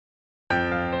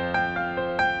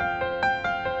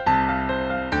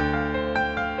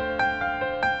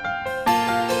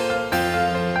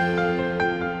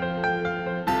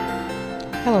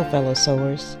Hello, fellow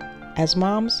sowers. As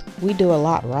moms, we do a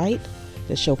lot, right?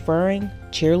 The chauffeuring,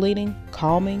 cheerleading,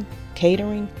 calming,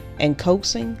 catering, and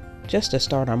coaxing just to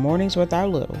start our mornings with our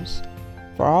littles.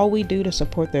 For all we do to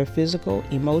support their physical,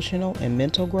 emotional, and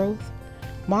mental growth,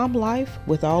 mom life,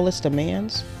 with all its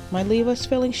demands, might leave us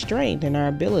feeling strained in our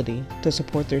ability to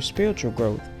support their spiritual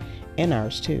growth and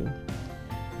ours too.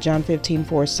 John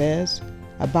 15:4 says,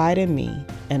 "Abide in me,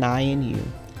 and I in you,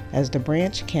 as the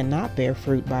branch cannot bear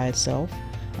fruit by itself,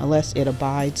 unless it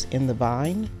abides in the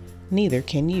vine, neither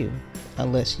can you,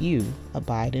 unless you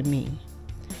abide in me."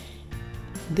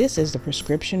 This is the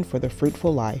prescription for the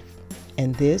fruitful life,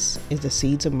 and this is the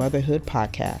Seeds of Motherhood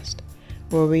podcast,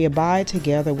 where we abide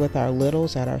together with our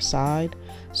littles at our side,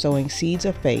 sowing seeds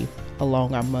of faith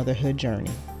along our motherhood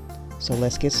journey. So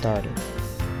let's get started.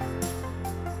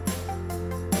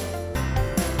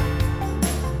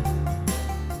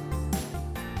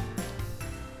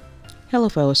 Hello,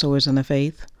 fellow sowers in the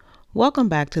faith. Welcome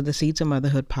back to the Seeds of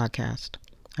Motherhood podcast.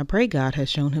 I pray God has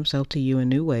shown himself to you in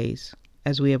new ways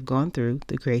as we have gone through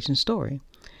the creation story.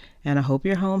 And I hope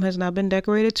your home has not been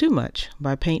decorated too much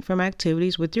by paint from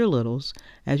activities with your littles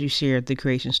as you shared the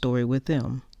creation story with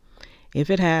them. If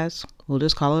it has, we'll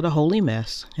just call it a holy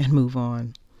mess and move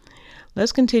on.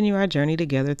 Let's continue our journey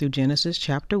together through Genesis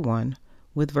chapter 1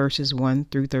 with verses 1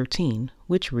 through 13,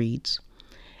 which reads,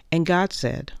 "And God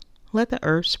said, Let the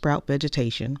earth sprout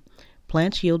vegetation,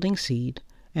 plants yielding seed,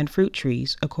 and fruit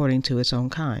trees according to its own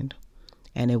kind.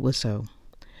 And it was so.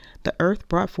 The earth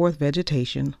brought forth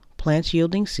vegetation, plants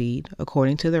yielding seed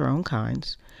according to their own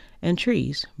kinds, and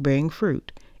trees bearing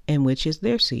fruit, in which is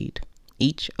their seed,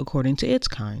 each according to its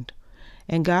kind.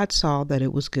 And God saw that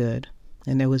it was good.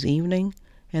 And there was evening,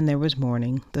 and there was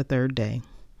morning, the third day."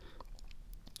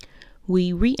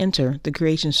 We re-enter the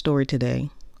creation story today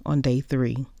on day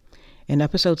 3. In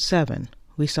episode 7,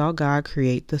 we saw God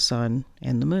create the sun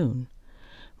and the moon.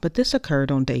 But this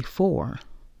occurred on day 4.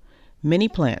 Many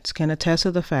plants can attest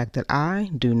to the fact that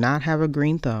I do not have a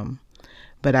green thumb.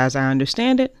 But as I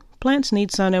understand it, plants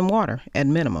need sun and water at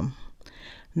minimum.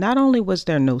 Not only was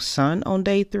there no sun on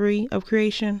day 3 of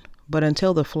creation, but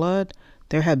until the flood,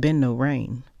 there had been no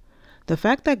rain. The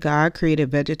fact that God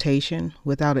created vegetation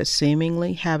without it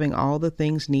seemingly having all the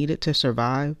things needed to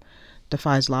survive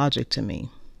defies logic to me.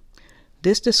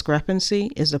 This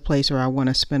discrepancy is the place where I want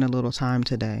to spend a little time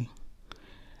today.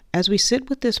 As we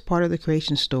sit with this part of the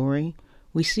creation story,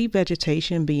 we see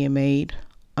vegetation being made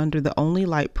under the only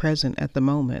light present at the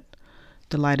moment,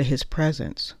 the light of his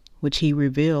presence, which he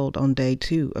revealed on day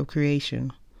 2 of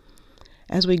creation.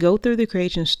 As we go through the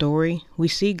creation story, we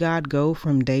see God go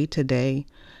from day to day,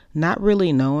 not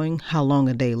really knowing how long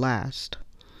a day lasts.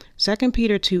 2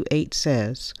 Peter 2:8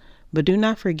 says, "But do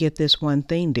not forget this one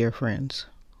thing, dear friends.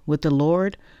 With the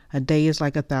Lord, a day is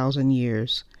like 1,000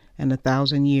 years, and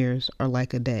 1,000 years are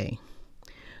like a day."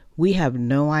 We have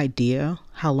no idea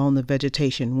how long the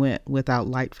vegetation went without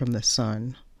light from the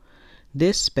sun.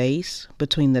 This space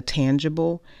between the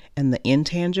tangible and the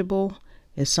intangible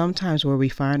is sometimes where we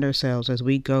find ourselves as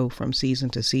we go from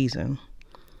season to season.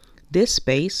 This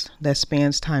space that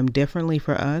spans time differently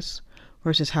for us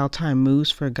versus how time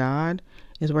moves for God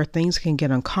is where things can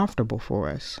get uncomfortable for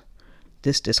us.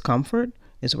 This discomfort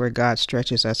is where God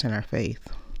stretches us in our faith.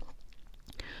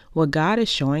 What God is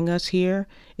showing us here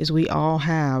is we all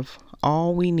have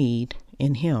all we need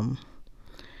in him.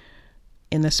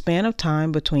 In the span of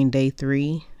time between day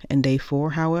 3 and day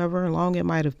 4, however long it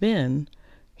might have been,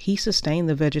 he sustained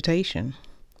the vegetation.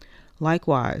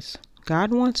 Likewise,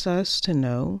 God wants us to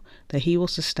know that he will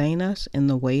sustain us in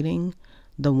the waiting,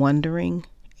 the wondering,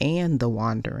 and the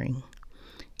wandering.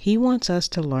 He wants us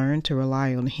to learn to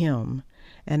rely on him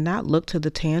and not look to the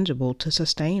tangible to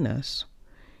sustain us.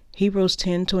 Hebrews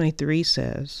 10:23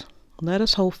 says, "Let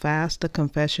us hold fast the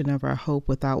confession of our hope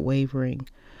without wavering,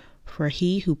 for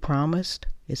he who promised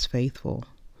is faithful."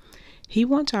 He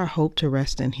wants our hope to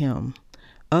rest in him.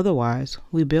 Otherwise,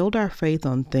 we build our faith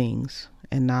on things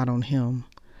and not on him.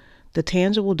 The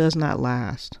tangible does not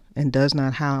last and does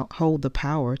not hold the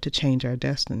power to change our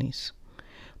destinies.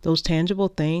 Those tangible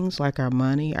things like our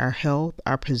money, our health,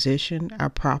 our position, our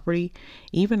property,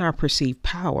 even our perceived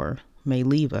power may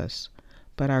leave us,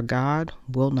 but our God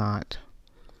will not.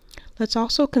 Let's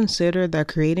also consider that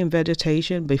creating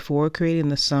vegetation before creating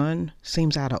the sun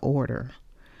seems out of order.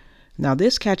 Now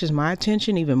this catches my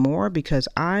attention even more because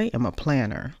I am a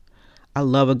planner. I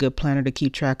love a good planner to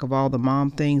keep track of all the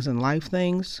mom things and life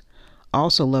things. I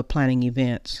also love planning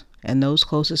events. And those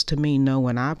closest to me know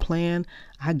when I plan,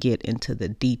 I get into the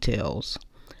details.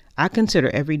 I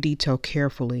consider every detail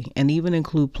carefully and even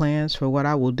include plans for what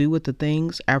I will do with the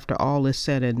things after all is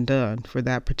said and done for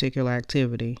that particular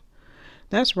activity.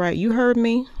 That's right, you heard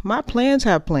me. My plans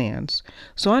have plans.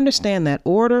 So understand that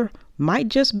order might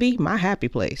just be my happy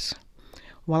place.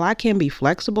 While I can be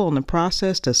flexible in the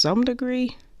process to some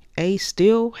degree, A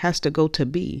still has to go to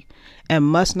B and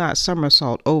must not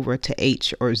somersault over to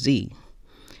H or Z.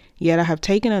 Yet I have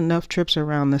taken enough trips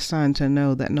around the sun to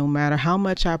know that no matter how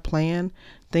much I plan,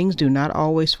 things do not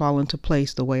always fall into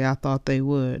place the way I thought they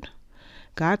would.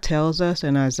 God tells us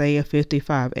in Isaiah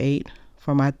 55:8,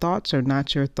 "For my thoughts are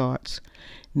not your thoughts,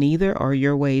 neither are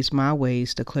your ways my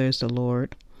ways, declares the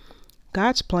Lord."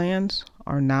 God's plans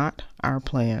are not our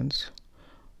plans.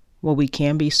 What we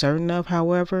can be certain of,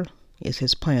 however, is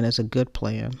his plan is a good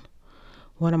plan.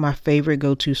 One of my favorite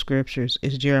go-to scriptures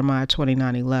is Jeremiah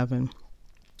 29:11.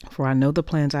 "For I know the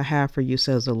plans I have for you,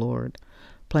 says the Lord,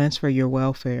 plans for your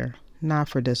welfare, not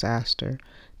for disaster,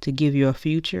 to give you a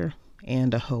future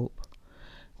and a hope."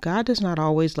 God does not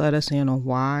always let us in on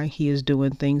why he is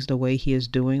doing things the way he is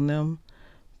doing them,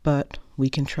 but we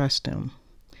can trust him.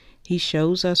 He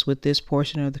shows us with this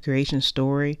portion of the creation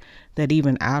story that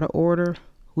even out of order,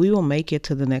 we will make it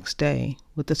to the next day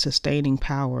with the sustaining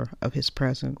power of his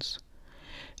presence.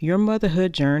 Your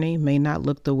motherhood journey may not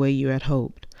look the way you had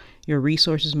hoped. Your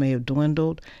resources may have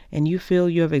dwindled, and you feel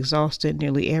you have exhausted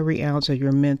nearly every ounce of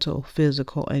your mental,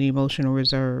 physical, and emotional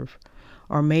reserve.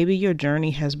 Or maybe your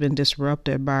journey has been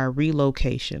disrupted by a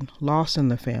relocation, loss in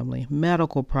the family,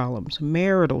 medical problems,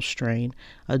 marital strain,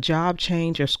 a job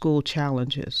change, or school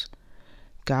challenges.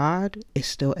 God is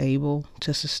still able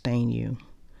to sustain you.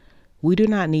 We do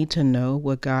not need to know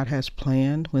what God has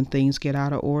planned when things get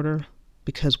out of order,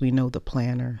 because we know the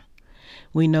planner.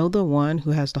 We know the one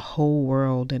who has the whole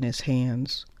world in his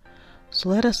hands. So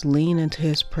let us lean into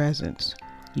his presence,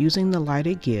 using the light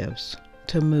it gives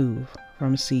to move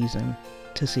from season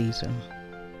to season.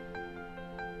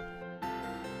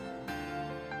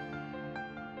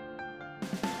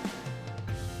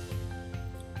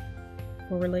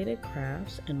 For related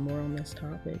crafts and more on this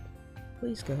topic,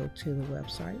 please go to the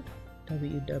website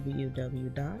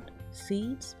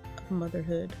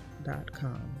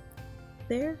www.seedsofmotherhood.com.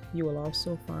 There you will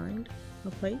also find a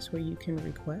place where you can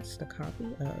request a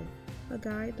copy of a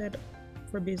guide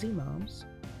for busy moms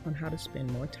on how to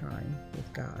spend more time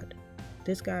with God.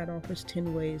 This guide offers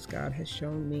 10 ways God has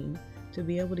shown me to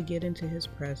be able to get into his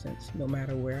presence no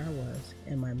matter where I was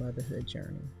in my motherhood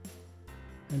journey.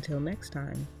 Until next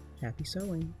time, happy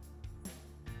sewing.